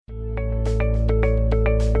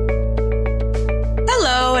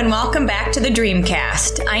and welcome back to the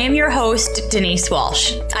Dreamcast. I am your host, Denise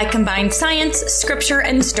Walsh. I combine science, scripture,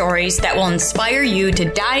 and stories that will inspire you to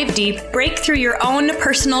dive deep, break through your own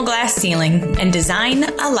personal glass ceiling, and design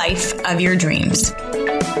a life of your dreams.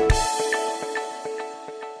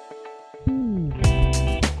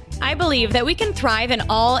 I believe that we can thrive in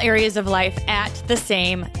all areas of life at the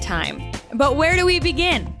same time. But where do we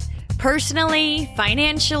begin? Personally,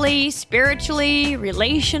 financially, spiritually,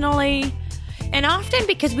 relationally? And often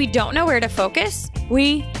because we don't know where to focus,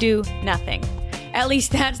 we do nothing. At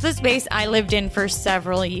least that's the space I lived in for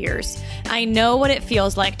several years. I know what it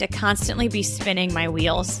feels like to constantly be spinning my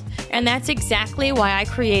wheels. And that's exactly why I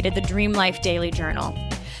created the Dream Life Daily Journal.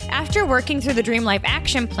 After working through the Dream Life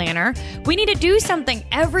Action Planner, we need to do something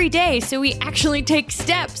every day so we actually take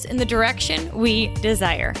steps in the direction we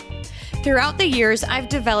desire. Throughout the years, I've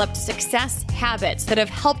developed success habits that have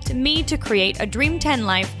helped me to create a Dream 10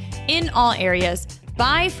 life in all areas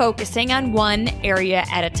by focusing on one area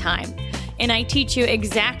at a time. And I teach you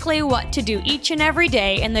exactly what to do each and every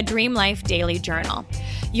day in the Dream Life Daily Journal.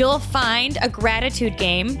 You'll find a gratitude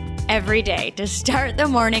game every day to start the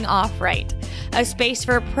morning off right, a space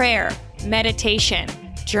for prayer, meditation,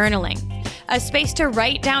 journaling, a space to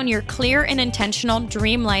write down your clear and intentional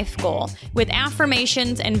dream life goal with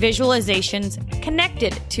affirmations and visualizations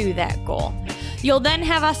connected to that goal. You'll then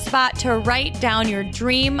have a spot to write down your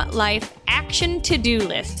dream life action to-do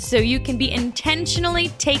list so you can be intentionally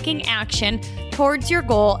taking action towards your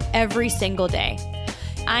goal every single day.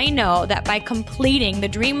 I know that by completing the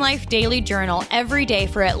Dream Life Daily Journal every day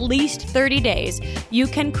for at least 30 days, you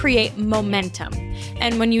can create momentum.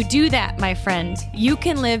 And when you do that, my friends, you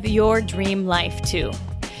can live your dream life too.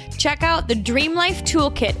 Check out the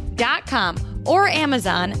dreamlifetoolkit.com or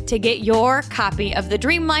Amazon to get your copy of the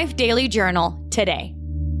Dream Life Daily Journal today.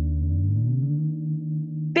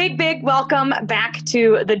 Big welcome back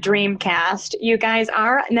to the Dreamcast. You guys,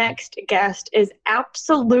 our next guest is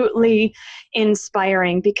absolutely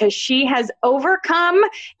inspiring because she has overcome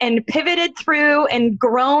and pivoted through and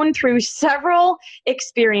grown through several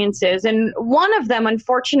experiences. And one of them,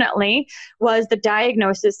 unfortunately, was the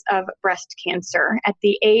diagnosis of breast cancer. At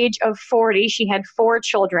the age of 40, she had 4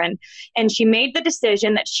 children, and she made the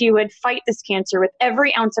decision that she would fight this cancer with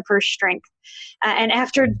every ounce of her strength. And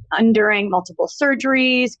after enduring multiple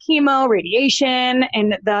surgeries, chemo, radiation,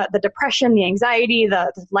 and the depression, the anxiety,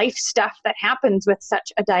 the life stuff that happens with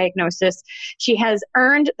such a diagnosis, she has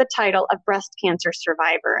earned the title of breast cancer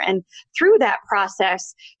survivor. And through that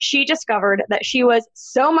process, she discovered that she was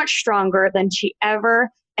so much stronger than she ever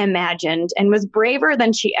imagined and was braver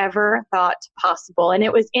than she ever thought possible. And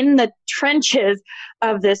it was in the trenches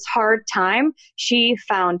of this hard time she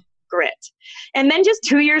found grit. And then just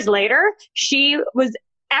 2 years later, she was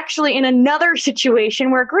actually in another situation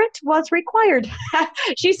where grit was required.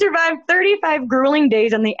 She survived 35 grueling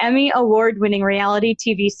days on the Emmy Award-winning reality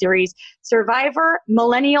TV series Survivor: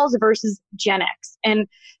 Millennials versus Gen X. And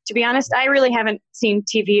to be honest, I really haven't seen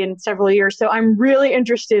TV in several years, so I'm really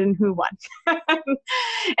interested in who won.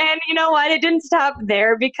 And you know what? It didn't stop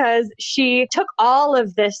there because she took all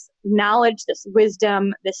of this knowledge, this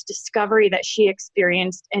wisdom, this discovery that she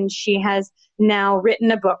experienced, and she has now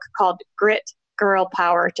written a book called Grit, Girl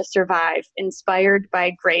Power to Survive, Inspired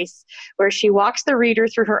by Grace, where she walks the reader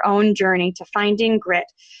through her own journey to finding grit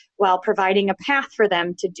while providing a path for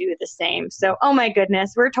them to do the same. So, oh my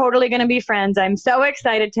goodness, we're totally going to be friends. I'm so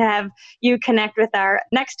excited to have you connect with our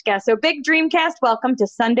next guest. So big Dreamcast, welcome to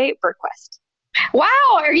Sunday Birdquest. Wow,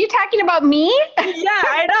 are you talking about me? Yeah,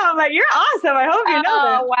 I know, but you're awesome. I hope you know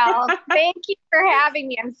that. Oh, well, thank you for having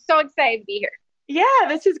me. I'm so excited to be here. Yeah,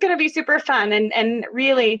 this is going to be super fun. And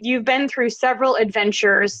really, you've been through several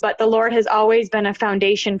adventures, but the Lord has always been a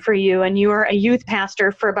foundation for you. And you were a youth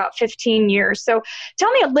pastor for about 15 years. So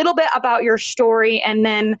tell me a little bit about your story and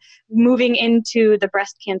then moving into the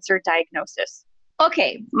breast cancer diagnosis.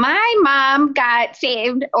 Okay, my mom got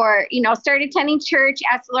saved or, started attending church,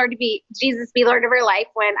 asked the Lord to be Jesus be Lord of her life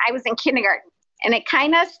when I was in kindergarten. And it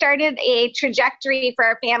kind of started a trajectory for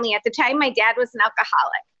our family. At the time, my dad was an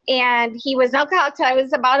alcoholic. And he was an alcoholic till I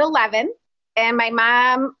was about 11. And my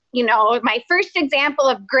mom, my first example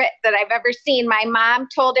of grit that I've ever seen, my mom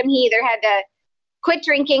told him he either had to quit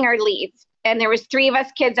drinking or leave. And there was 3 of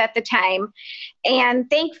us kids at the time. And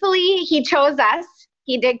thankfully, he chose us.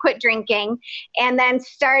 He did quit drinking and then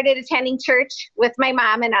started attending church with my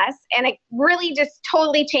mom and us. And it really just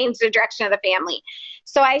totally changed the direction of the family.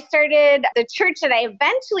 So I started the church that I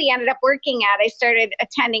eventually ended up working at. I started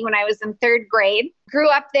attending when I was in third grade. Grew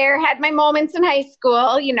up there, had my moments in high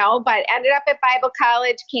school, but ended up at Bible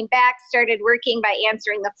college, came back, started working by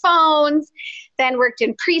answering the phones, then worked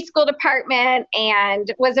in preschool department,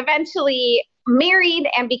 and was eventually married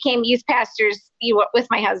and became youth pastors with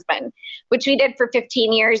my husband, which we did for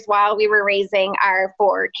 15 years while we were raising our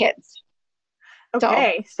 4 kids.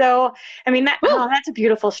 Okay. So I mean, that's a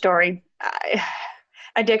beautiful story.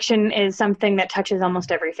 Addiction is something that touches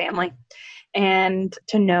almost every family. And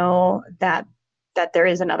to know that there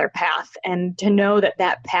is another path, and to know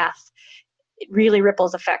that path, it really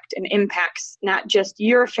ripples effect and impacts not just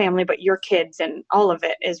your family, but your kids, and all of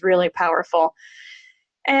it is really powerful.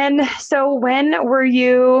 And so when were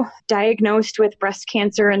you diagnosed with breast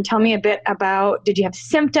cancer? And tell me a bit about, did you have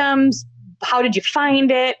symptoms? How did you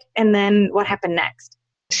find it? And then what happened next?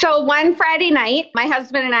 So one Friday night, my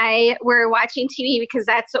husband and I were watching TV because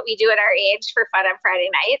that's what we do at our age for fun on Friday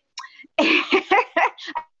night.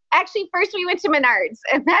 Actually, first we went to Menards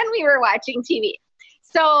and then we were watching TV.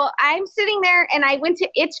 So I'm sitting there and I went to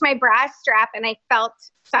itch my bra strap and I felt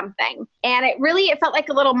something. And it felt like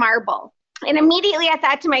a little marble. And immediately I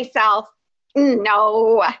thought to myself,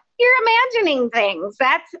 no, you're imagining things.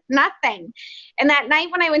 That's nothing. And that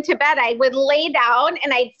night when I went to bed, I would lay down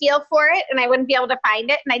and I'd feel for it and I wouldn't be able to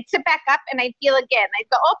find it. And I'd sit back up and I'd feel again. I'd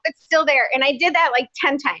go, oh, it's still there. And I did that like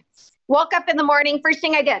 10 times. Woke up in the morning, first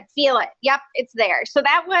thing I did, feel it. Yep, it's there. So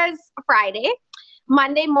that was Friday.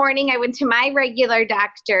 Monday morning, I went to my regular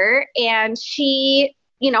doctor and she,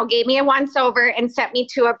 gave me a once over and sent me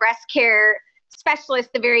to a breast care specialist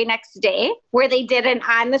the very next day where they did an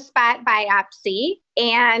on-the-spot biopsy.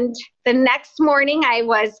 And the next morning I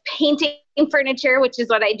was painting furniture, which is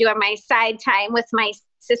what I do on my side time with my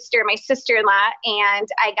sister-in-law, and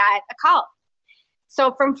I got a call.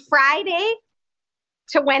 So from Friday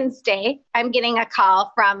to Wednesday, I'm getting a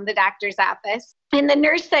call from the doctor's office. And the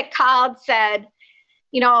nurse that called said,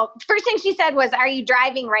 first thing she said was, "Are you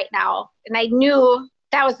driving right now?" And I knew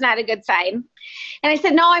that was not a good sign. And I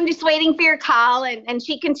said, "No, I'm just waiting for your call." And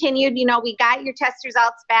she continued, "We got your test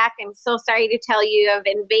results back. I'm so sorry to tell you of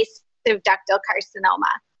invasive ductal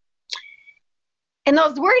carcinoma." And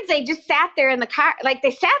those words, they just sat there in the car, like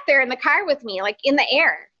they sat there in the car with me, like in the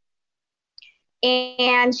air.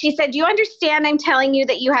 And she said, "Do you understand I'm telling you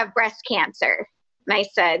that you have breast cancer?" And I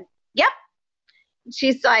said, "Yep."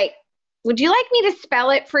 She's like, "Would you like me to spell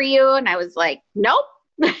it for you?" And I was like, "Nope."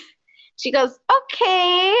 She goes,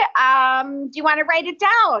 "Okay, do you want to write it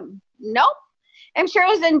down?" "Nope." I'm sure I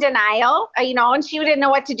was in denial, and she didn't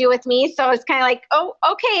know what to do with me. So it's kind of like, "Oh,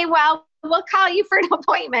 okay, well, we'll call you for an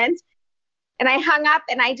appointment." And I hung up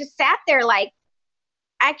and I just sat there like,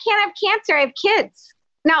 I can't have cancer. I have kids.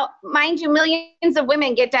 Now, mind you, millions of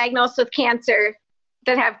women get diagnosed with cancer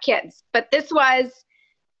that have kids. But this was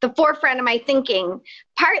the forefront of my thinking,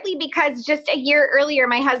 partly because just a year earlier,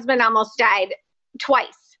 my husband almost died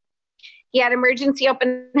twice. He had emergency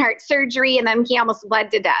open heart surgery, and then he almost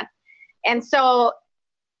bled to death. And so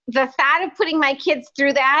the thought of putting my kids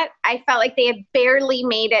through that, I felt like they had barely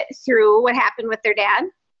made it through what happened with their dad.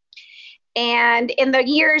 And in the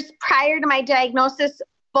years prior to my diagnosis,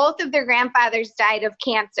 both of their grandfathers died of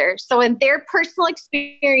cancer. So in their personal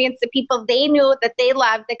experience, the people they knew that they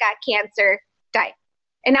loved that got cancer died.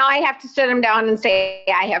 And now I have to sit them down and say,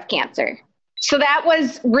 I have cancer. So that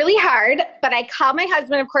was really hard, but I called my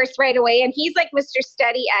husband, of course, right away. And he's like Mr.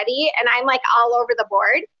 Steady Eddie, and I'm like all over the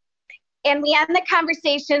board. And we end the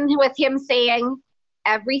conversation with him saying,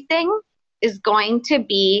 everything is going to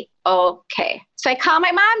be okay. So I call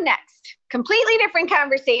my mom next. Completely different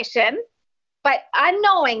conversation, but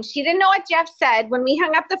unknowing, she didn't know what Jeff said. When we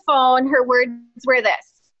hung up the phone, her words were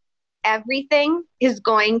this: everything is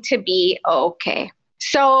going to be okay.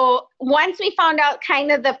 So once we found out kind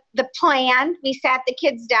of the plan, we sat the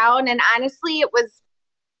kids down, and honestly, it was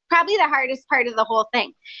probably the hardest part of the whole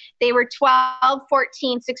thing. They were 12,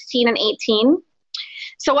 14, 16, and 18.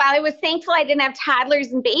 So while I was thankful I didn't have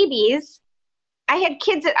toddlers and babies, I had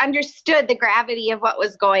kids that understood the gravity of what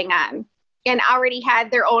was going on and already had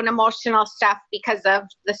their own emotional stuff because of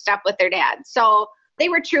the stuff with their dad. So they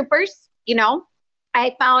were troopers,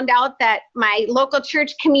 I found out that my local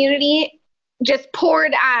church community just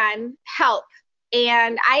poured on help.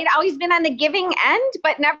 And I'd always been on the giving end,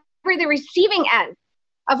 but never the receiving end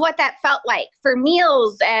of what that felt like for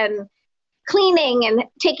meals and cleaning and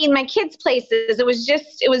taking my kids places. It was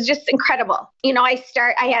just incredible. I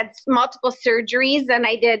had multiple surgeries and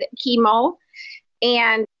I did chemo,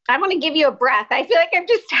 and I want to give you a breath. I feel like I'm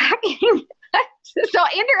just talking. So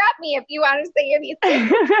interrupt me if you want to say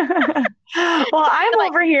anything. Well, I'm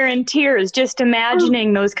over here in tears just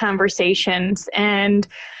imagining those conversations and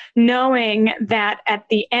knowing that at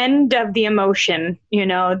the end of the emotion,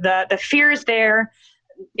 the fear is there.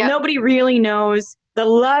 Yep. Nobody really knows. The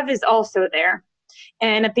love is also there.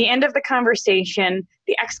 And at the end of the conversation,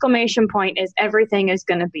 the exclamation point is everything is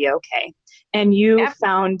going to be okay. And you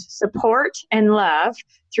found support and love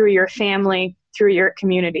through your family, through your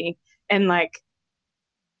community. And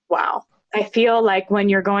wow. I feel like when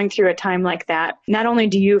you're going through a time like that, not only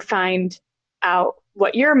do you find out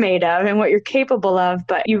what you're made of and what you're capable of,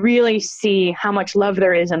 but you really see how much love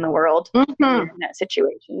there is in the world in that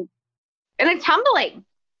situation. And it's humbling.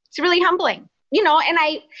 It's really humbling. And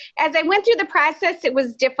as I went through the process, it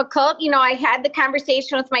was difficult. I had the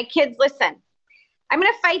conversation with my kids. Listen, I'm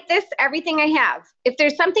going to fight this, everything I have. If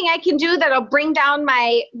there's something I can do that'll bring down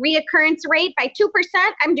my reoccurrence rate by 2%,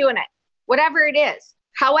 I'm doing it, whatever it is.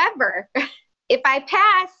 However, if I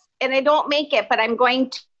pass and I don't make it, but I'm going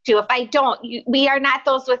to, if I don't, we are not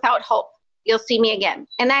those without hope. You'll see me again.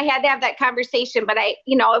 And I had to have that conversation, but I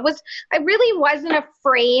really wasn't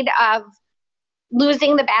afraid of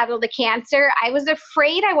losing the battle to cancer. I was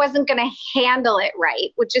afraid I wasn't going to handle it right,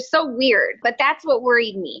 which is so weird, but that's what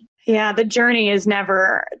worried me. Yeah, the journey is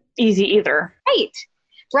never easy either.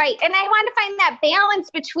 Right. And I want to find that balance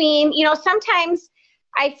between, sometimes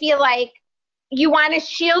I feel like you want to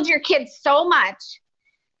shield your kids so much,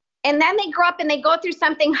 and then they grow up and they go through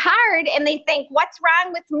something hard and they think, what's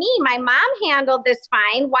wrong with me? My mom handled this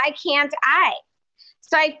fine. Why can't I?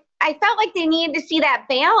 So I felt like they needed to see that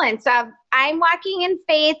balance of I'm walking in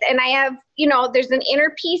faith and I have, there's an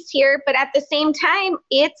inner peace here, but at the same time,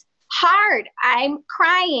 it's hard. I'm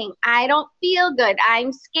crying. I don't feel good.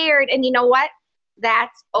 I'm scared. And you know what?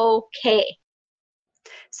 That's okay.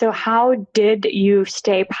 So how did you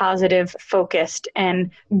stay positive, focused,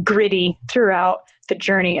 and gritty throughout the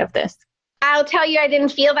journey of this? I'll tell you, I didn't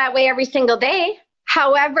feel that way every single day.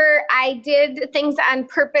 However, I did things on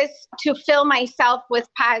purpose to fill myself with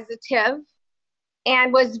positive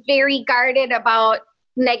and was very guarded about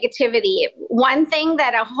negativity. One thing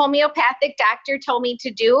that a homeopathic doctor told me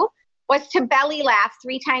to do was to belly laugh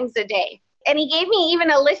 3 times a day. And he gave me even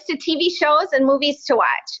a list of TV shows and movies to watch.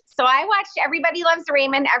 So I watched Everybody Loves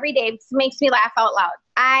Raymond every day. It makes me laugh out loud.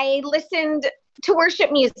 I listened to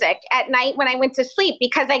worship music at night when I went to sleep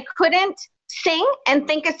because I couldn't sing and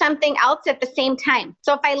think of something else at the same time.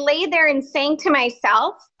 So if I lay there and sang to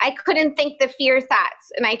myself, I couldn't think the fear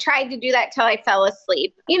thoughts. And I tried to do that till I fell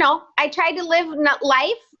asleep. I tried to live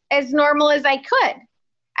life as normal as I could.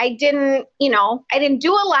 I didn't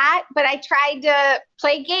do a lot, but I tried to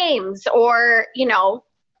play games or,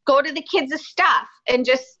 go to the kids' stuff and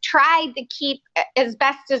just tried to keep as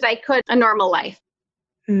best as I could a normal life.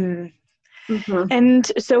 Mm-hmm.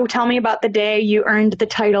 And so tell me about the day you earned the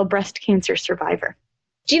title Breast Cancer Survivor.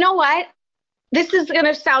 Do you know what? This is going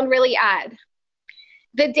to sound really odd.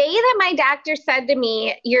 The day that my doctor said to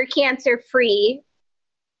me, you're cancer free,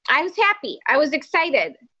 I was happy. I was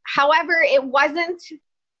excited. However, it wasn't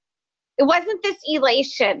this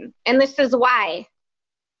elation, and this is why.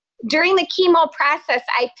 During the chemo process,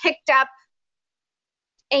 I picked up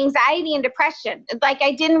anxiety and depression.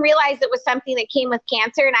 I didn't realize it was something that came with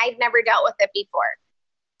cancer, and I'd never dealt with it before.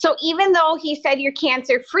 So even though he said you're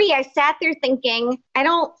cancer free, I sat there thinking, I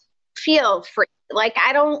don't feel free.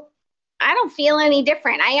 I don't feel any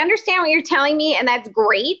different. I understand what you're telling me, and that's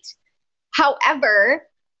great. However,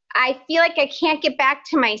 I feel like I can't get back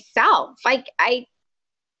to myself. I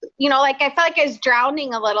felt like I was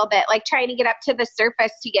drowning a little bit, trying to get up to the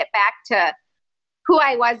surface to get back to who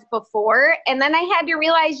I was before. And then I had to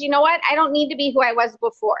realize, you know what? I don't need to be who I was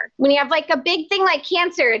before. When you have a big thing like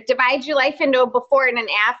cancer, it divides your life into a before and an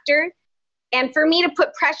after. And for me to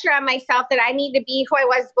put pressure on myself that I need to be who I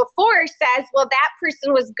was before says, well, that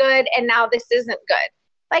person was good and now this isn't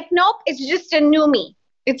good. Nope, it's just a new me.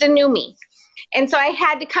 It's a new me. And so I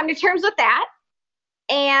had to come to terms with that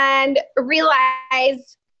and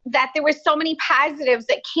realize that there were so many positives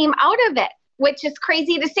that came out of it, which is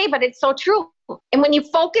crazy to say, but it's so true. And when you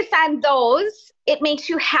focus on those, it makes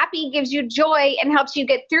you happy, gives you joy, and helps you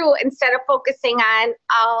get through instead of focusing on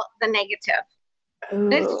all the negative.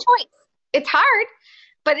 It's a choice. It's hard,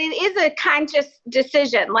 but it is a conscious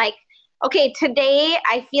decision. Okay, today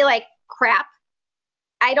I feel like crap.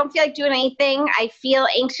 I don't feel like doing anything. I feel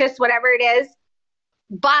anxious, whatever it is.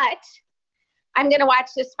 But I'm going to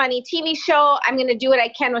watch this funny TV show. I'm going to do what I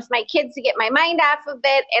can with my kids to get my mind off of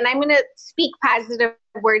it. And I'm going to speak positive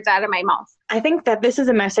words out of my mouth. I think that this is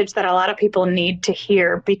a message that a lot of people need to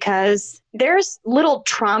hear because there's little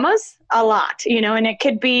traumas a lot, and it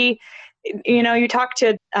could be You know, you talk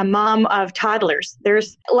to a mom of toddlers,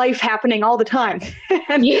 there's life happening all the time.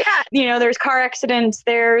 And, Yeah. you know, there's car accidents,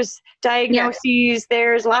 there's diagnoses,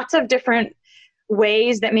 there's lots of different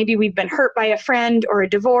ways that maybe we've been hurt by a friend or a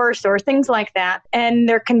divorce or things like that. And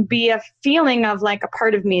there can be a feeling of like a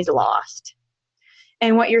part of me is lost.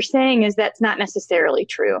 And what you're saying is that's not necessarily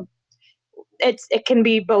true. It can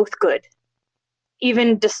be both good,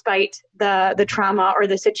 even despite the trauma or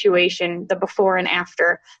the situation, the before and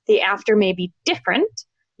after. The after may be different.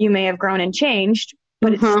 You may have grown and changed,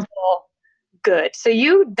 but it's still good. So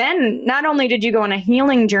you then, not only did you go on a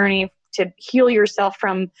healing journey to heal yourself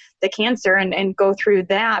from the cancer and go through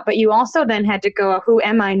that, but you also then had to go a who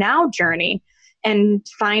am I now journey and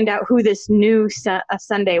find out who this new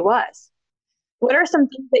Sunday was. What are some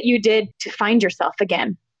things that you did to find yourself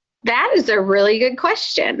again? That is a really good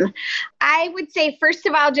question. I would say, first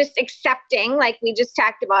of all, just accepting, like we just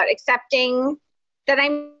talked about, accepting that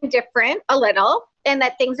I'm different a little and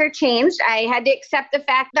that things are changed. I had to accept the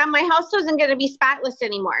fact that my house wasn't going to be spotless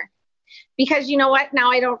anymore. Because you know what?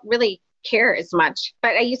 Now I don't really care as much.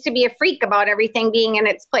 But I used to be a freak about everything being in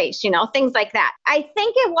its place, you know, things like that. I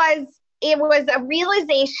think it was a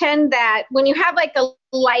realization that when you have like a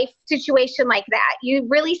life situation like that, you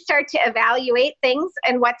really start to evaluate things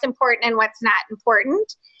and what's important and what's not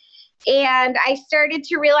important. And I started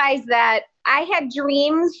to realize that I had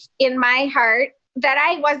dreams in my heart that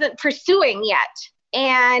I wasn't pursuing yet.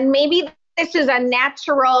 And maybe this is a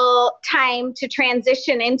natural time to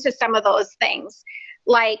transition into some of those things.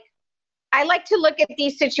 Like, I like to look at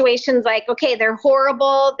these situations like, okay, they're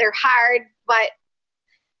horrible, they're hard, but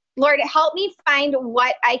Lord, help me find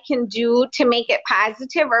what I can do to make it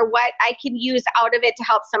positive or what I can use out of it to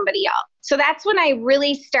help somebody else. So that's when I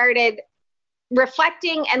really started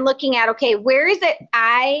reflecting and looking at, okay, where is it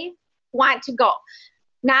I want to go?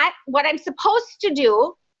 Not what I'm supposed to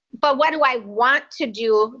do, but what do I want to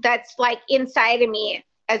do that's like inside of me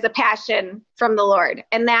as a passion from the Lord?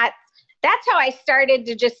 And that's how I started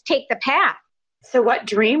to just take the path. So what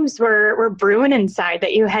dreams were brewing inside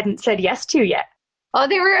that you hadn't said yes to yet? Oh,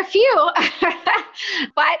 there were a few,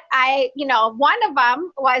 but one of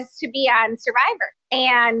them was to be on Survivor.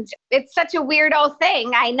 And it's such a weird old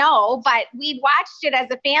thing, I know, but we'd watched it as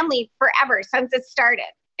a family forever since it started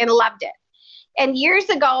and loved it. And years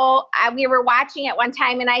ago, we were watching it one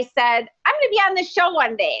time and I said, I'm going to be on this show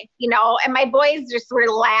one day, you know, and my boys just were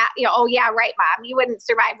oh yeah, right, Mom, you wouldn't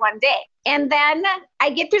survive one day. And then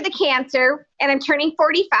I get through the cancer and I'm turning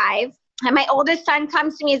 45 and my oldest son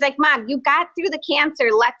comes to me, he's like, Mom, you got through the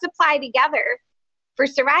cancer. Let's apply together for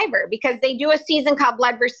Survivor, because they do a season called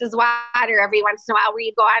Blood versus Water every once in a while where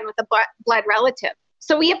you go on with a blood relative.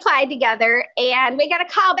 So we applied together and we got a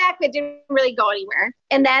call back that didn't really go anywhere.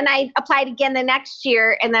 And then I applied again the next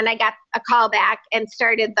year and then I got a call back and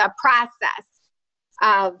started the process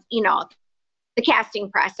of, you know, the casting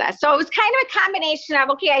process. So it was kind of a combination of,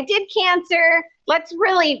 okay, I did cancer. Let's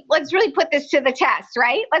really put this to the test,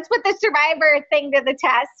 right? Let's put the Survivor thing to the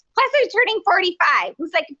test. Plus I was turning 45. It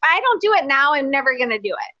was like, if I don't do it now, I'm never going to do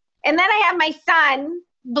it. And then I have my son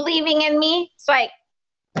believing in me. It's like,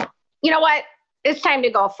 you know what? It's time to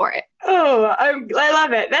go for it. Oh, I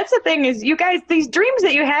love it. That's the thing is, you guys, these dreams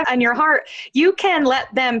that you have in your heart, you can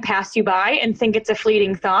let them pass you by and think it's a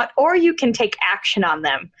fleeting thought, or you can take action on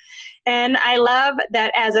them. And I love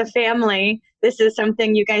that as a family, this is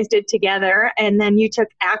something you guys did together and then you took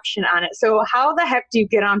action on it. So how the heck do you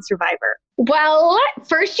get on Survivor? Well,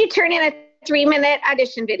 first you turn in a 3-minute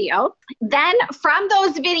audition video. Then from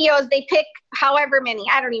those videos, they pick however many,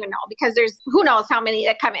 I don't even know, because there's who knows how many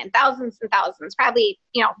that come in, thousands and thousands, probably,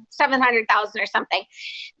 700,000 or something.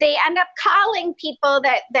 They end up calling people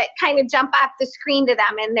that kind of jump off the screen to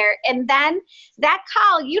them and then that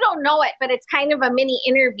call, you don't know it, but it's kind of a mini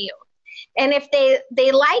interview. And if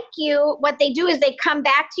they like you, what they do is they come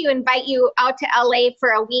back to you, invite you out to LA for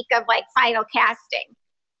a week of like final casting.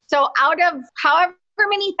 So out of however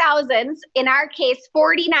many thousands, in our case,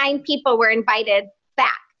 49 people were invited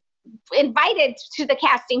to the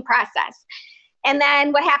casting process. And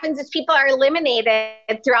then what happens is people are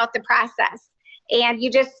eliminated throughout the process. And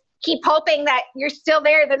you just keep hoping that you're still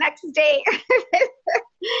there the next day.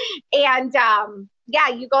 And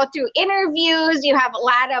you go through interviews. You have a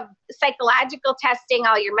lot of psychological testing,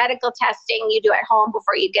 all your medical testing you do at home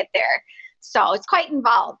before you get there. So it's quite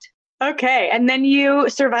involved. Okay. And then you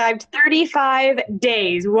survived 35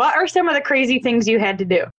 days. What are some of the crazy things you had to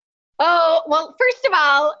do? Oh, well, first of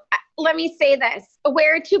all, let me say this.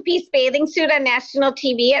 Wear a 2-piece bathing suit on national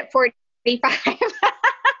TV at 45. Because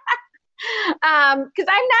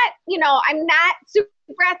I'm not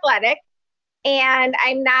super athletic. and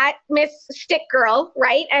I'm not Miss Stick Girl,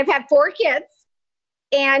 right? I've had 4 kids.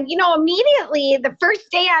 And, immediately the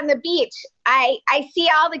first day on the beach, I see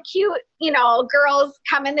all the cute, girls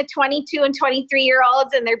coming, the 22 and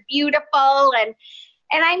 23-year-olds, and they're beautiful. And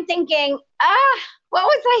I'm thinking, what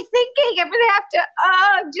was I thinking? I'm going to have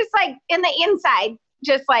to, just like in the inside,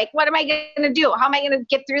 just like, what am I going to do? How am I going to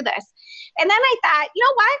get through this? And then I thought, you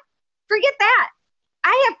know what? Forget that.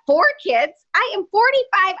 I have 4 kids. I am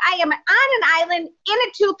 45. I am on an island in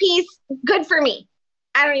a 2-piece. Good for me.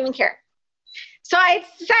 I don't even care. So I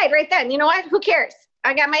decided right then, you know what? Who cares?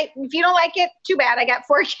 If you don't like it, too bad. I got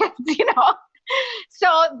 4 kids, So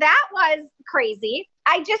that was crazy.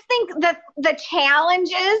 I just think that the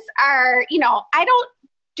challenges are, I don't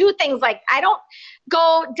do things like, I don't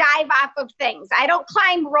go dive off of things. I don't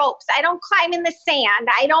climb ropes. I don't climb in the sand.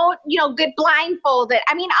 I don't, get blindfolded.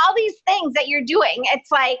 I mean, all these things that you're doing,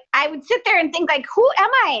 it's like, I would sit there and think like, who am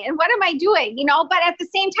I and what am I doing? But at the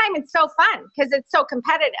same time, it's so fun because it's so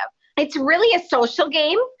competitive. It's really a social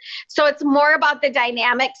game. So it's more about the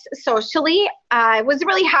dynamics socially. It was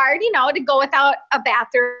really hard, to go without a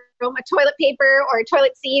bathroom, a toilet paper or a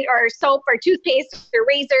toilet seat or soap or toothpaste or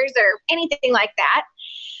razors or anything like that.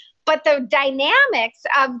 But the dynamics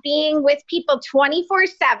of being with people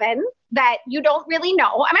 24/7 that you don't really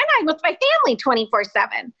know. I'm with my family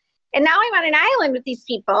 24/7. And now I'm on an island with these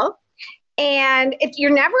people. And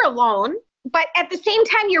you're never alone. But at the same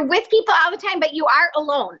time, you're with people all the time, but you are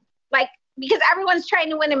alone. Because everyone's trying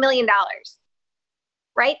to win $1 million,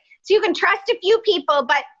 right? So you can trust a few people,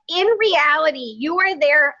 but in reality, you are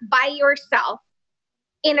there by yourself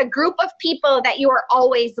in a group of people that you are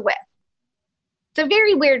always with. It's a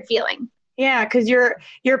very weird feeling. Yeah, because you're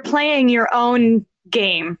playing your own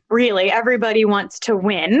game, really. Everybody wants to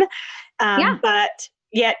win, but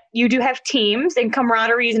yet you do have teams and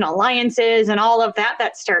camaraderies and alliances and all of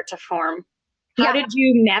that start to form. How did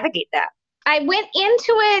you navigate that? I went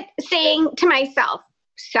into it saying to myself,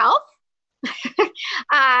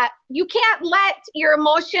 you can't let your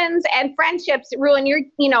emotions and friendships ruin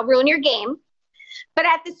your game. But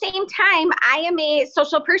at the same time, I am a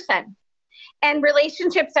social person and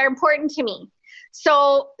relationships are important to me.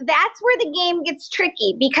 So that's where the game gets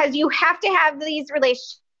tricky because you have to have these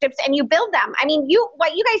relationships and you build them. I mean,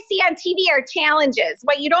 what you guys see on TV are challenges.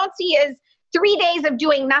 What you don't see is 3 days of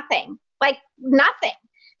doing nothing, like nothing.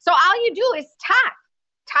 So all you do is talk,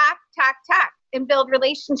 and build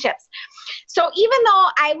relationships. So even though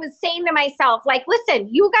I was saying to myself, like, listen,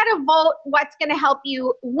 you got to vote what's going to help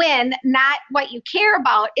you win, not what you care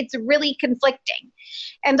about, it's really conflicting.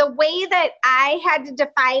 And the way that I had to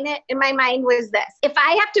define it in my mind was this. If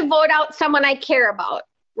I have to vote out someone I care about,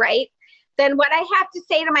 right, then what I have to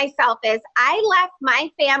say to myself is, I left my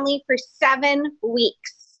family for 7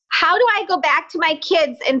 weeks. How do I go back to my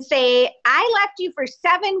kids and say, I left you for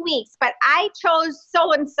 7 weeks, but I chose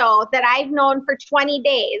so-and-so that I've known for 20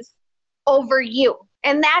 days over you?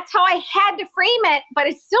 And that's how I had to frame it, but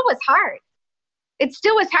it still was hard. And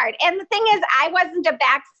the thing is, I wasn't a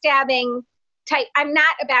backstabbing type. I'm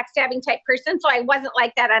not a backstabbing type person, so I wasn't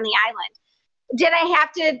like that on the island. Did I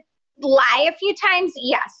have to lie a few times?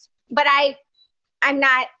 Yes. But I'm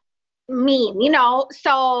not mean,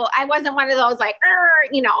 so I wasn't one of those like,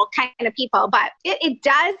 kind of people, but it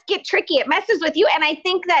does get tricky. It messes with you. And I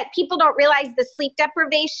think that people don't realize the sleep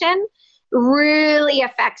deprivation really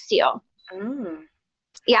affects you.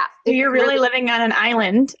 Yeah. So you're really living on an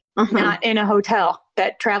island, not in a hotel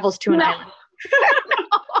that travels to an island.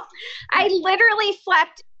 No. I literally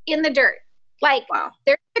slept in the dirt. Like,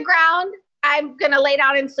 there's the ground. I'm going to lay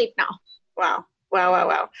down and sleep now. Wow.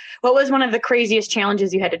 What was one of the craziest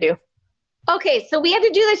challenges you had to do? Okay, so we had to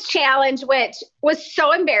do this challenge, which was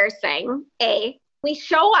so embarrassing. We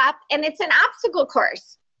show up and it's an obstacle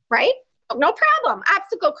course, right? No problem,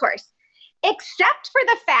 obstacle course. Except for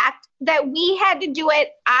the fact that we had to do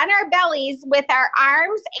it on our bellies with our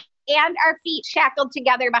arms and our feet shackled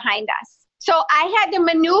together behind us. So I had to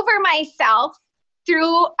maneuver myself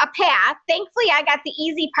through a path. Thankfully, I got the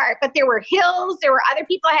easy part, but there were hills, there were other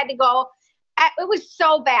people I had to go. It was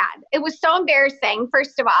so bad. It was so embarrassing,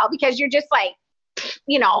 first of all, because you're just like,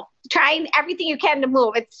 trying everything you can to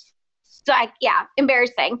move. It's like,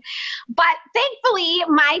 embarrassing. But thankfully,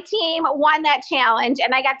 my team won that challenge,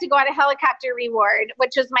 and I got to go on a helicopter reward,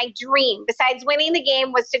 which was my dream. Besides winning the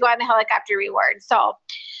game was to go on the helicopter reward. So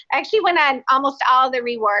I actually went on almost all the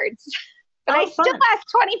rewards. But I still lost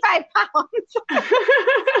 25 pounds.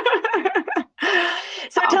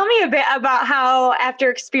 So tell me a bit about how, after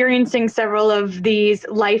experiencing several of these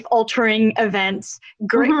life-altering events,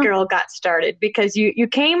 Grit Girl got started. Because you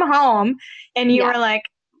came home and you were like,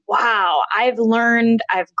 wow, I've learned,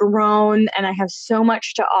 I've grown, and I have so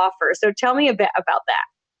much to offer. So tell me a bit about that.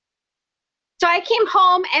 So I came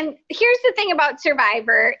home, and here's the thing about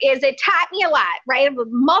Survivor is it taught me a lot, right?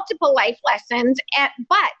 Multiple life lessons,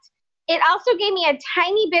 but it also gave me a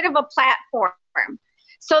tiny bit of a platform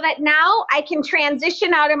so that now I can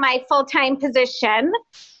transition out of my full-time position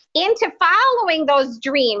into following those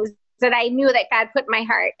dreams that I knew that God put in my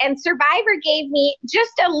heart. And Survivor gave me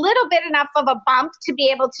just a little bit enough of a bump to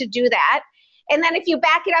be able to do that. And then if you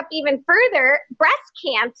back it up even further, breast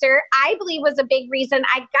cancer, I believe, was a big reason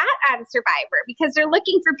I got on Survivor, because they're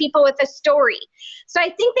looking for people with a story. So I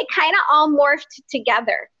think they kind of all morphed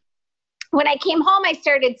together. When I came home, I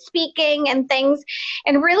started speaking and things.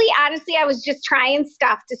 And really, honestly, I was just trying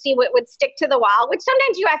stuff to see what would stick to the wall, which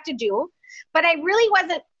sometimes you have to do. But I really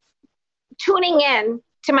wasn't tuning in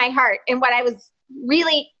to my heart and what I was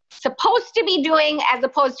really supposed to be doing as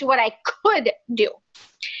opposed to what I could do.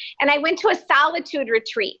 And I went to a solitude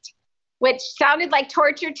retreat, which sounded like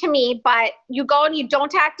torture to me, but you go and you don't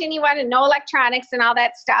talk to anyone and no electronics and all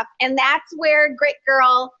that stuff. And that's where Grit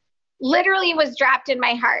Girl literally was dropped in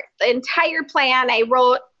my heart. The entire plan, I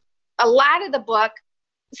wrote a lot of the book,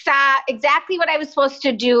 saw exactly what I was supposed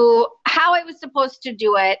to do, how I was supposed to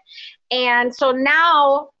do it. And so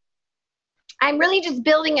now I'm really just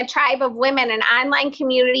building a tribe of women, an online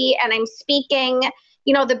community, and I'm speaking.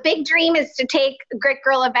 You know, the big dream is to take Grit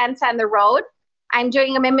Girl events on the road. I'm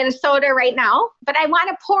doing them in Minnesota right now, but I want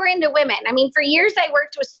to pour into women. I mean, for years I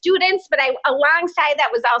worked with students, but alongside that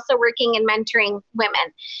was also working and mentoring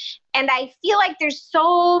women. And I feel like there's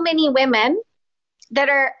so many women that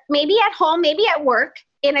are maybe at home, maybe at work,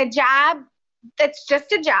 in a job that's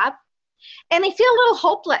just a job, and they feel a little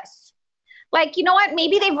hopeless. Like, you know what,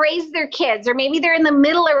 maybe they've raised their kids, or maybe they're in the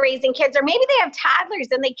middle of raising kids, or maybe they have toddlers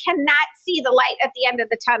and they cannot see the light at the end of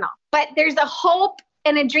the tunnel. But there's a hope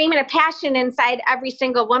and a dream and a passion inside every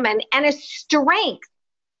single woman, and a strength,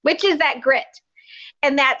 which is that grit.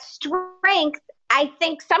 And that strength, I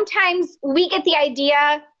think sometimes we get the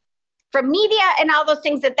idea from media and all those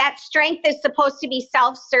things that strength is supposed to be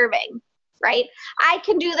self-serving. Right? I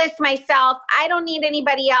can do this myself. I don't need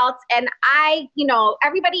anybody else. And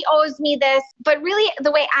everybody owes me this. But really,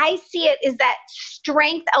 the way I see it is that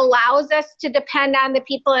strength allows us to depend on the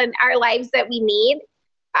people in our lives that we need,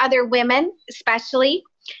 other women especially.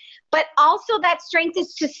 But also that strength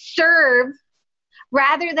is to serve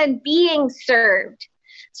rather than being served.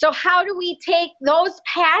 So how do we take those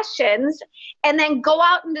passions and then go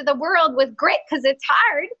out into the world with grit, because it's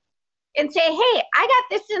hard, and say, hey, I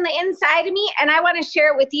got this in the inside of me and I want to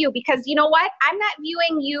share it with you, because you know what? I'm not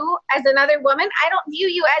viewing you as another woman. I don't view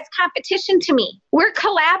you as competition to me. We're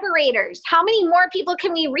collaborators. How many more people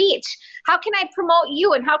can we reach? How can I promote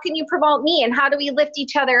you, and how can you promote me, and how do we lift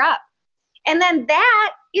each other up? And then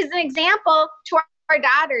that is an example to our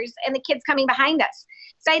daughters and the kids coming behind us.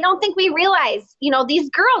 So I don't think we realize, these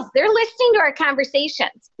girls, they're listening to our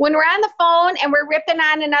conversations. When we're on the phone and we're ripping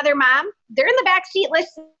on another mom, they're in the back seat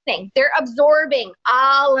listening. They're absorbing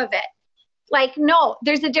all of it. Like, no,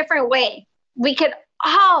 there's a different way. We could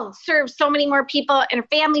all serve so many more people and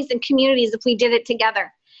families and communities if we did it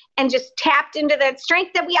together and just tapped into that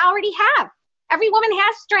strength that we already have. Every woman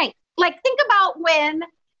has strength. Like, think about when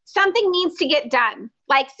something needs to get done.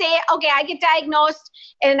 Like, say, okay, I get diagnosed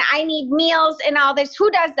and I need meals and all this.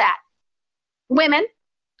 Who does that? Women.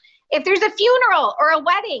 If there's a funeral or a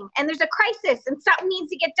wedding and there's a crisis and something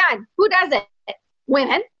needs to get done, who does it?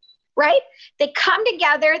 Women, right? They come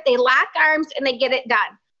together, they lock arms, and they get it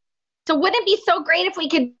done. So wouldn't it be so great if we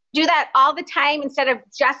could do that all the time instead of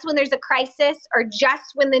just when there's a crisis or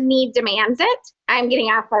just when the need demands it? I'm getting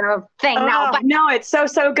off on a thing now. But no, it's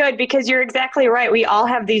so good, because you're exactly right. We all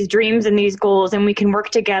have these dreams and these goals, and we can work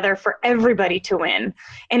together for everybody to win.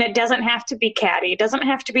 And it doesn't have to be catty. It doesn't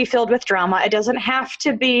have to be filled with drama. It doesn't have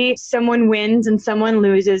to be someone wins and someone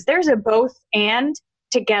loses. There's a both and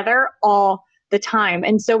together all the time.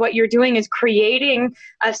 And so what you're doing is creating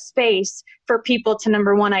a space for people to,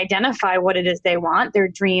 number one, identify what it is they want, their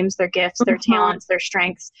dreams, their gifts, their talents, their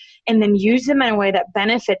strengths, and then use them in a way that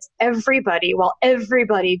benefits everybody while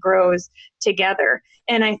everybody grows together.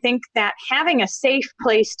 And I think that having a safe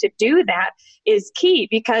place to do that is key,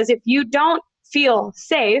 because if you don't feel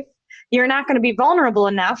safe, you're not going to be vulnerable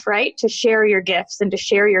enough, right, to share your gifts and to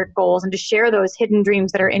share your goals and to share those hidden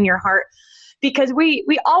dreams that are in your heart. Because we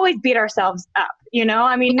always beat ourselves up,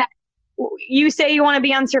 I mean, you say you want to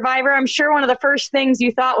be on Survivor. I'm sure one of the first things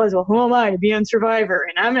you thought was, well, who am I to be on Survivor?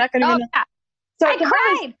 And I'm not going to. Yeah. So I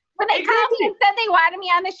cried When they called me and said they wanted me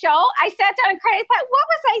on the show, I sat down and cried. I thought, what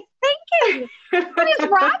was I thinking? What is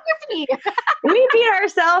wrong with me? We beat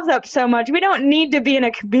ourselves up so much. We don't need to be in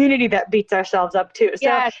a community that beats ourselves up too. So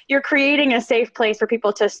Yes. You're creating a safe place for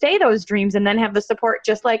people to stay those dreams and then have the support,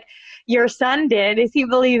 just like your son did. If he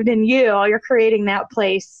believed in you, you're creating that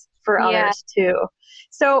place for others too.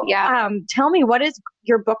 So tell me, what is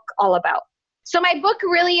your book all about? So my book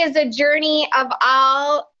really is a journey of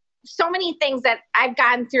so many things that I've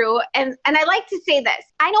gone through. And I like to say this,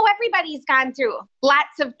 I know everybody's gone through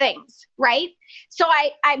lots of things, right? So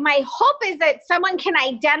my hope is that someone can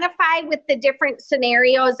identify with the different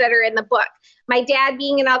scenarios that are in the book. My dad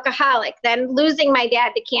being an alcoholic, then losing my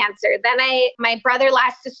dad to cancer. Then my brother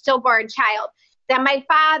lost a stillborn child. Then my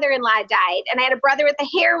father-in-law died, and I had a brother with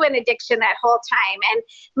a heroin addiction that whole time. And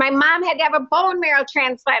my mom had to have a bone marrow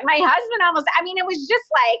transplant. My husband it was just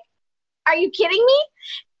like, are you kidding me?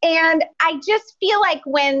 And I just feel like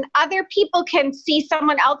when other people can see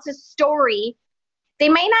someone else's story, they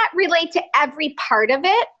may not relate to every part of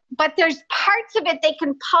it, but there's parts of it they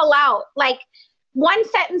can pull out. Like one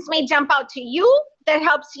sentence may jump out to you that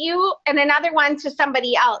helps you, and another one to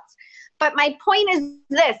somebody else. But my point is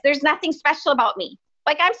this, there's nothing special about me.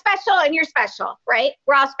 Like I'm special and you're special, right?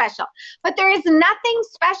 We're all special. But there is nothing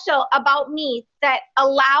special about me that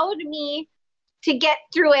allowed me to get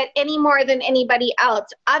through it any more than anybody else,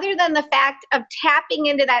 other than the fact of tapping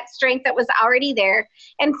into that strength that was already there.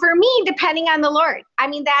 And for me, depending on the Lord,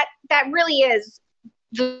 that really is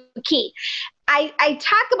the key. I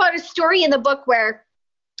talk about a story in the book where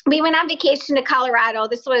we went on vacation to Colorado.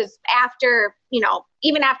 This was after,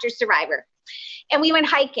 even after Survivor. And we went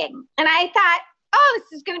hiking. And I thought, oh,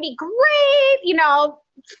 this is going to be great.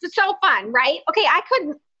 So fun, right? Okay,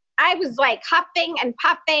 I was like huffing and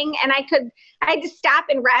puffing, and I had to stop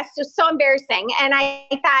and rest. It was so embarrassing. And I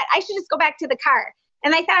thought I should just go back to the car.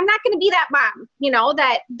 And I thought, I'm not going to be that mom,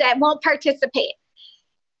 that won't participate.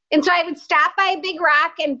 And so I would stop by a big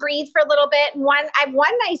rock and breathe for a little bit. And I have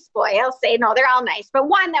one nice boy, I'll say, no, they're all nice, but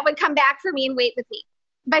one that would come back for me and wait with me.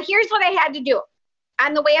 But here's what I had to do.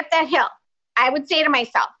 On the way up that hill, I would say to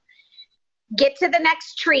myself, get to the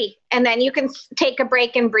next tree, and then you can take a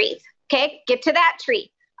break and breathe. Okay, get to that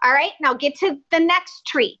tree. All right, now get to the next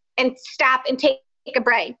tree and stop and take a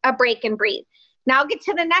break and breathe. Now get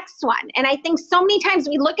to the next one. And I think so many times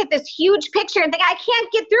we look at this huge picture and think, I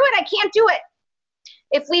can't get through it. I can't do it.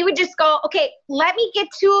 If we would just go, okay, let me get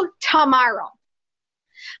to tomorrow.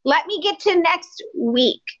 Let me get to next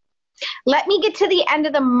week. Let me get to the end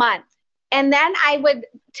of the month. And then I would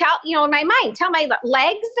tell my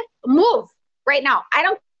legs, move right now. I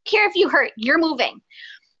don't care if you hurt, you're moving.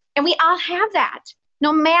 And we all have that.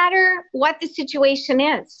 No matter what the situation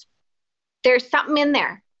is, there's something in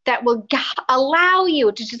there that will allow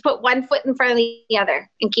you to just put one foot in front of the other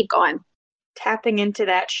and keep going. Tapping into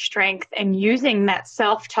that strength and using that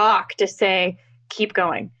self-talk to say, keep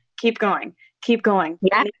going, keep going, keep going.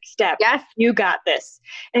 Yes. Next step. Yes. You got this.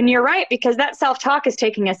 And you're right, because that self-talk is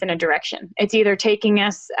taking us in a direction. It's either taking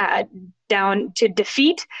us down to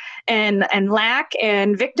defeat and lack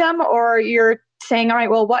and victim, or you're saying, all right,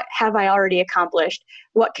 well, what have I already accomplished?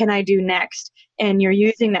 What can I do next? And you're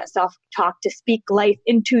using that self-talk to speak life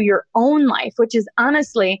into your own life, which is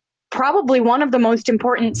honestly probably one of the most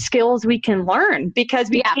important skills we can learn, because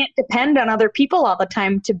we can't depend on other people all the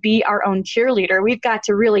time to be our own cheerleader. We've got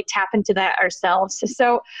to really tap into that ourselves.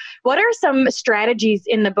 So what are some strategies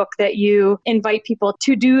in the book that you invite people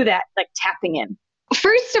to do that, like tapping in?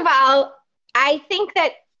 First of all, I think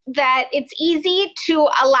that it's easy to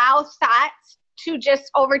allow thoughts to just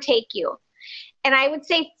overtake you. And I would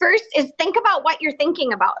say first is think about what you're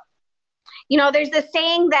thinking about. There's this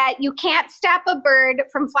saying that you can't stop a bird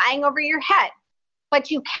from flying over your head, but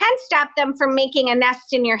you can stop them from making a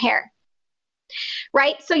nest in your hair,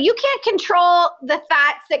 right? So you can't control the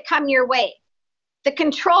thoughts that come your way. The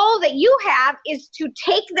control that you have is to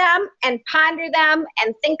take them and ponder them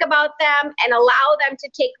and think about them and allow them to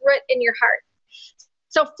take root in your heart.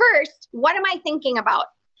 So first, what am I thinking about?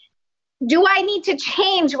 Do I need to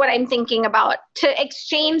change what I'm thinking about to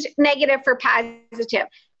exchange negative for positive?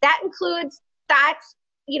 That includes thoughts,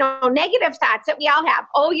 negative thoughts that we all have.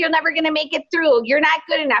 Oh, you're never going to make it through. You're not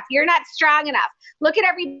good enough. You're not strong enough. Look at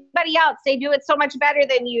everybody else. They do it so much better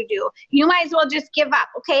than you do. You might as well just give up,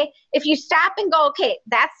 okay? If you stop and go, okay,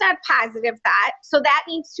 that's not positive thought, so that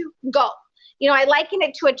needs to go. I liken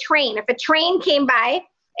it to a train. If a train came by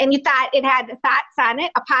and you thought it had thoughts on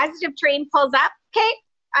it, a positive train pulls up, okay,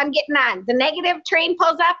 I'm getting on. The negative train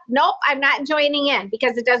pulls up. Nope, I'm not joining in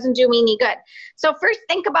because it doesn't do me any good. So first,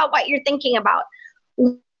 think about what you're thinking about.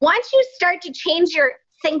 Once you start to change your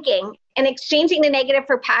thinking and exchanging the negative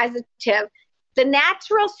for positive, the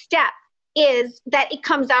natural step is that it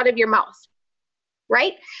comes out of your mouth,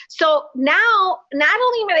 right? So now, not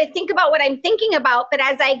only when I think about what I'm thinking about, but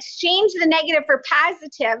as I exchange the negative for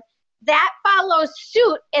positive, that follows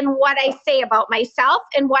suit in what I say about myself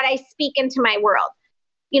and what I speak into my world.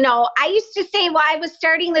 You know, I used to say, well, I was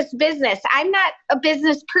starting this business. I'm not a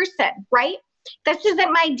business person, right? This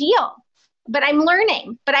isn't my deal, but I'm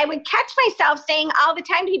learning. But I would catch myself saying all the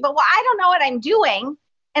time to people, well, I don't know what I'm doing.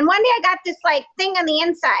 And one day I got this like thing on the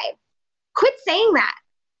inside. Quit saying that.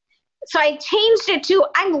 So I changed it to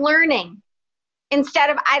I'm learning instead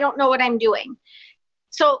of I don't know what I'm doing.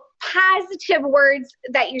 So positive words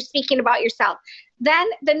that you're speaking about yourself. Then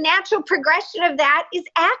the natural progression of that is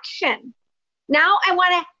action. Now I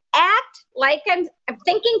want to act like I'm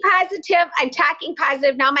thinking positive, I'm talking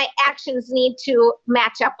positive. Now my actions need to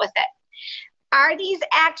match up with it. Are these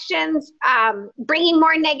actions bringing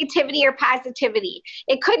more negativity or positivity?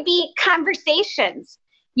 It could be conversations.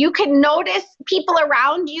 You can notice people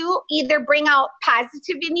around you either bring out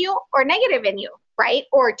positive in you or negative in you, right?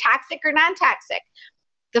 Or toxic or non-toxic.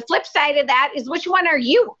 The flip side of that is, which one are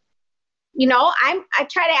you? You know, I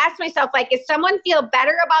try to ask myself, like, does someone feel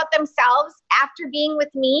better about themselves after being with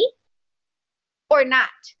me or not?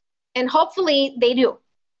 And hopefully they do,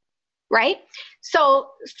 right?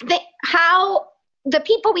 So how the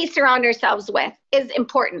people we surround ourselves with is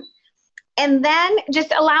important. And then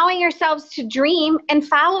just allowing ourselves to dream and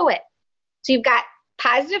follow it. So you've got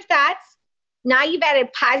positive thoughts. Now you've added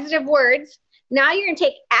positive words. Now you're going to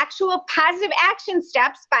take actual positive action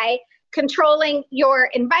steps by controlling your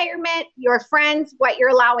environment, your friends, what you're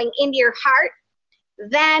allowing into your heart.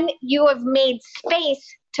 Then you have made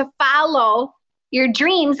space to follow your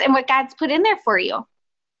dreams and what God's put in there for you.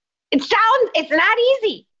 It's not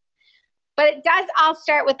easy, but it does all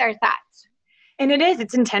start with our thoughts. And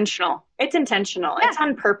it's intentional. It's intentional. Yeah. It's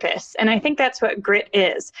on purpose. And I think that's what grit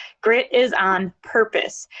is. Grit is on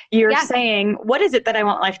purpose. You're saying, what is it that I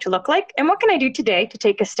want life to look like? And what can I do today to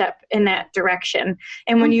take a step in that direction?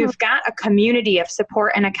 And when you've got a community of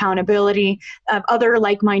support and accountability of other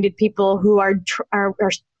like-minded people who are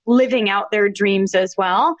living out their dreams as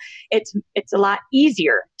well, it's a lot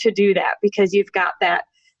easier to do that because you've got that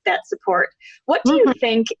support. What do you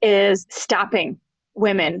think is stopping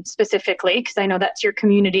women specifically, because I know that's your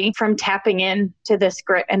community, from tapping in to this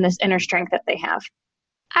grit and this inner strength that they have?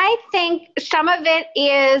 I think some of it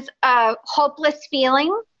is a hopeless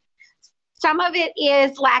feeling. Some of it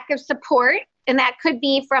is lack of support, and that could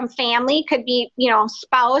be from family, could be,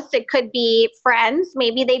 spouse, it could be friends.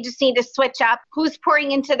 Maybe they just need to switch up who's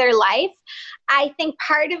pouring into their life. I think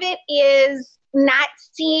part of it is not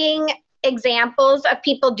seeing examples of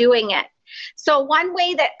people doing it. So one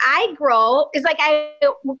way that I grow is like I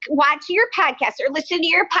watch your podcast or listen to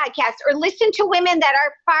your podcast or listen to women that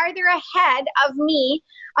are farther ahead of me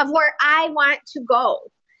of where I want to go,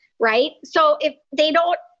 right? So if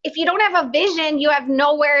you don't have a vision, you have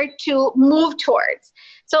nowhere to move towards.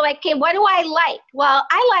 So like, okay, what do I like? Well,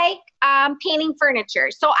 I like painting furniture.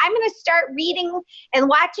 So I'm going to start reading and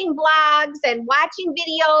watching blogs and watching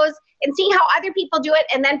videos and seeing how other people do it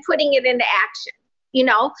and then putting it into action.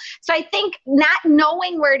 So I think not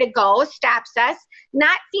knowing where to go stops us,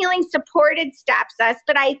 not feeling supported stops us.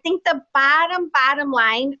 But I think the bottom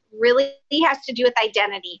line really has to do with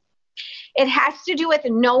identity. It has to do with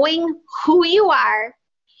knowing who you are,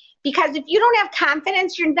 because if you don't have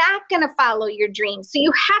confidence, you're not going to follow your dreams. So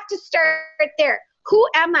you have to start there. Who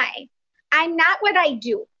am I? I'm not what I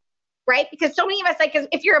do, right? Because so many of us, like,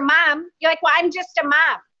 if you're a mom, you're like, well, I'm just a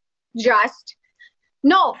mom.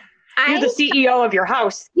 No. You're the CEO of your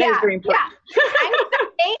house. Yeah.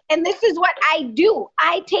 And this is what I do.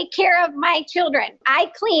 I take care of my children. I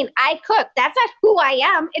clean. I cook. That's not who I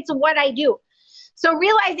am. It's what I do. So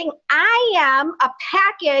realizing I am a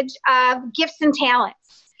package of gifts and talents.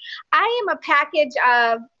 I am a package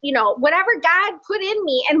of, whatever God put in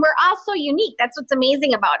me. And we're all so unique. That's what's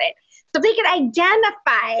amazing about it. So if they can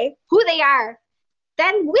identify who they are,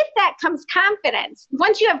 then with that comes confidence.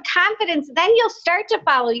 Once you have confidence, then you'll start to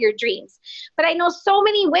follow your dreams. But I know so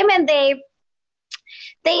many women, they're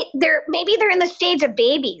in the stage of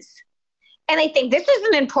babies. And they think, this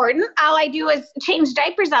isn't important. All I do is change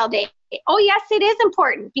diapers all day. Oh, yes, it is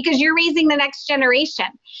important because you're raising the next generation.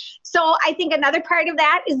 So I think another part of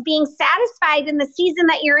that is being satisfied in the season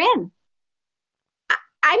that you're in.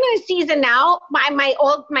 I'm in a season now. My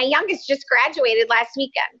youngest just graduated last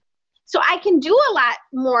weekend. So I can do a lot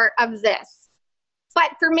more of this.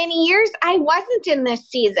 But for many years, I wasn't in this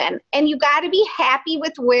season. And you got to be happy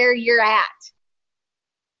with where you're at.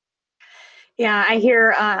 Yeah, I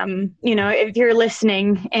hear, if you're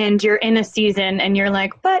listening and you're in a season and you're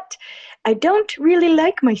like, but I don't really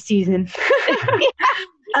like my season.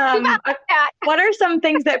 um, uh, what are some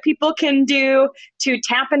things that people can do to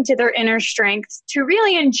tap into their inner strengths to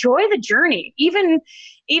really enjoy the journey, even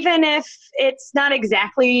if it's not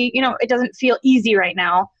exactly, it doesn't feel easy right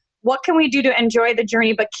now? What can we do to enjoy the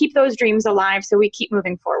journey but keep those dreams alive so we keep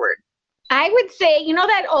moving forward? I would say,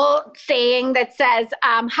 that old saying that says,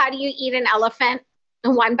 how do you eat an elephant?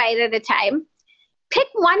 One bite at a time. Pick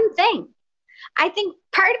one thing. I think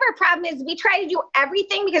part of our problem is we try to do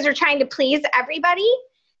everything because we're trying to please everybody.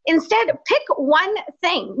 Instead, pick one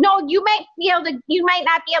thing. No, you might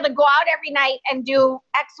not be able to go out every night and do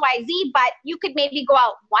X, Y, Z, but you could maybe go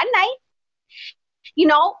out one night.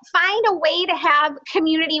 Find a way to have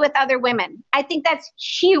community with other women. I think that's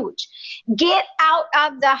huge. Get out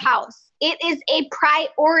of the house. It is a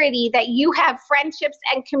priority that you have friendships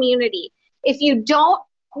and community. If you don't,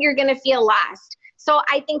 you're going to feel lost. So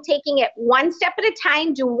I think taking it one step at a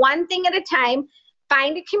time, do one thing at a time,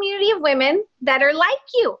 find a community of women that are like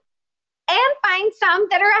you, and find some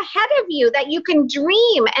that are ahead of you that you can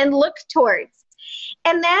dream and look towards.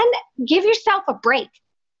 And then give yourself a break.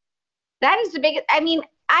 That is the biggest, I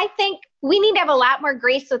think we need to have a lot more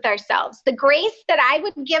grace with ourselves. The grace that I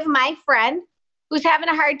would give my friend who's having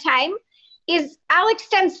a hard time is I'll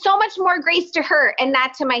extend so much more grace to her and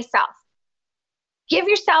not to myself. Give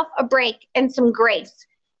yourself a break and some grace.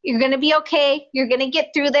 You're going to be okay. You're going to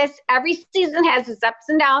get through this. Every season has its ups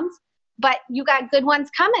and downs, but you got good ones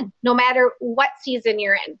coming no matter what season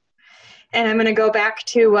you're in. And I'm going to go back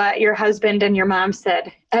to what your husband and your mom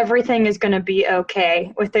said. Everything is going to be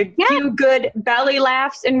okay. With a few good belly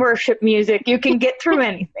laughs and worship music, you can get through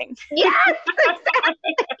anything. Yes,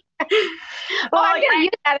 exactly. Well, I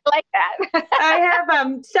like that. I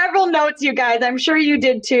have several notes, you guys. I'm sure you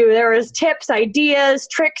did too. There was tips, ideas,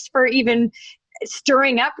 tricks for even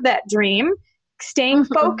stirring up that dream, staying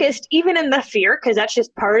focused even in the fear, because that's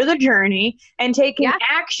just part of the journey, and taking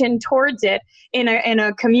action towards it in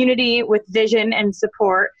a community with vision and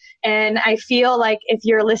support. And I feel like if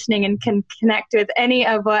you're listening and can connect with any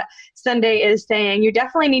of what Sunday is saying, you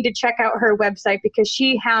definitely need to check out her website, because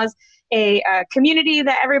she has a community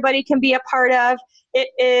that everybody can be a part of. It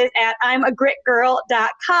is at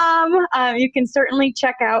imagritgirl.com. You can certainly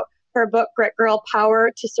check out her book, Grit Girl: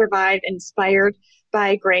 Power to Survive, Inspired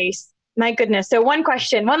by Grace. My goodness. So one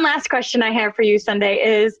last question I have for you, Sunday,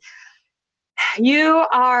 is you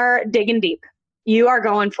are digging deep. You are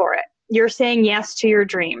going for it. You're saying yes to your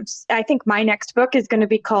dreams. I think my next book is going to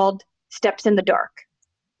be called Steps in the Dark,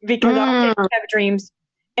 because often you have dreams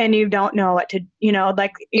and you don't know what to, you're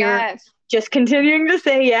just continuing to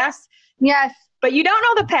say yes. Yes. But you don't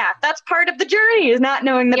know the path. That's part of the journey, is not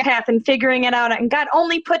knowing the path and figuring it out. And God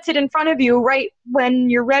only puts it in front of you right when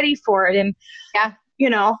you're ready for it. And,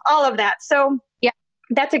 all of that. So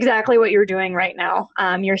that's exactly what you're doing right now.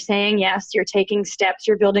 You're saying yes, you're taking steps,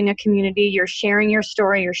 you're building a community, you're sharing your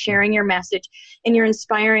story, you're sharing your message, and you're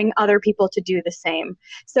inspiring other people to do the same.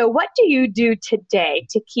 So what do you do today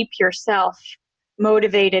to keep yourself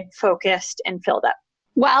motivated, focused, and filled up?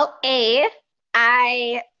 Well, I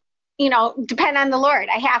depend on the Lord.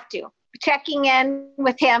 I have to. Checking in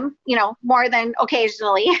with him, more than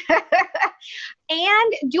occasionally.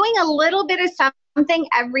 And doing a little bit of something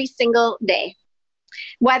every single day.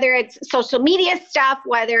 Whether it's social media stuff,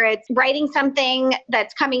 whether it's writing something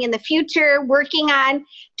that's coming in the future, working on,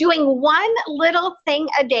 doing one little thing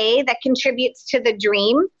a day that contributes to the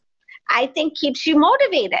dream, I think keeps you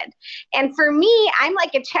motivated. And for me, I'm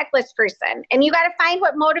like a checklist person, and you got to find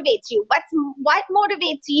what motivates you. What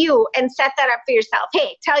motivates you, and set that up for yourself.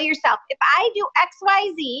 Hey, tell yourself, if I do X,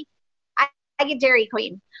 Y, Z, I get Dairy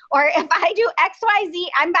Queen. Or if I do X, Y,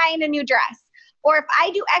 Z, I'm buying a new dress. Or if I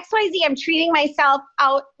do X, Y, Z, I'm treating myself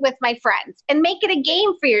out with my friends. And make it a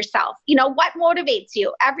game for yourself. What motivates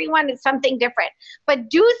you? Everyone is something different. But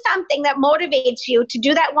do something that motivates you to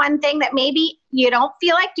do that one thing that maybe you don't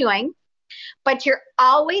feel like doing, but you're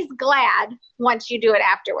always glad once you do it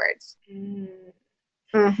afterwards.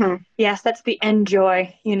 Mm-hmm. Yes, that's the end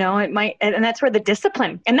joy. It might, and that's where the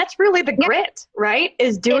discipline, and that's really the grit, right?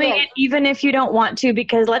 Is doing it even if you don't want to,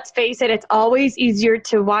 because let's face it, it's always easier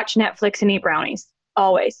to watch Netflix and eat brownies.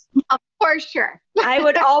 Always. For sure. I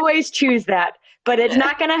would always choose that, but it's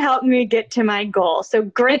not going to help me get to my goal. So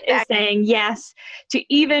grit is saying yes to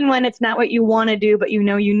even when it's not what you want to do, but you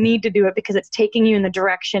need to do it because it's taking you in the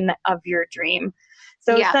direction of your dream.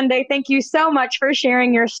 So Sunday, thank you so much for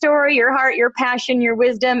sharing your story, your heart, your passion, your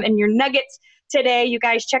wisdom, and your nuggets today. You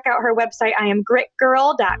guys check out her website,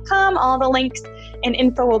 iamgritgirl.com. All the links and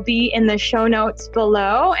info will be in the show notes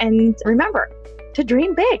below. And remember to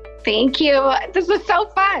dream big. Thank you. This was so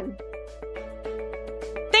fun.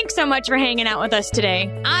 Thanks so much for hanging out with us today.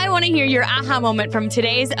 I want to hear your aha moment from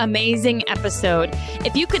today's amazing episode.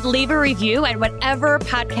 If you could leave a review at whatever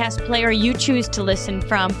podcast player you choose to listen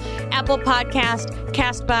from, Apple Podcast,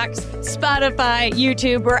 CastBox, Spotify,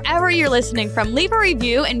 YouTube, wherever you're listening from, leave a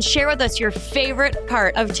review and share with us your favorite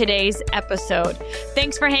part of today's episode.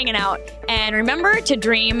 Thanks for hanging out, and remember to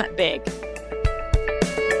dream big.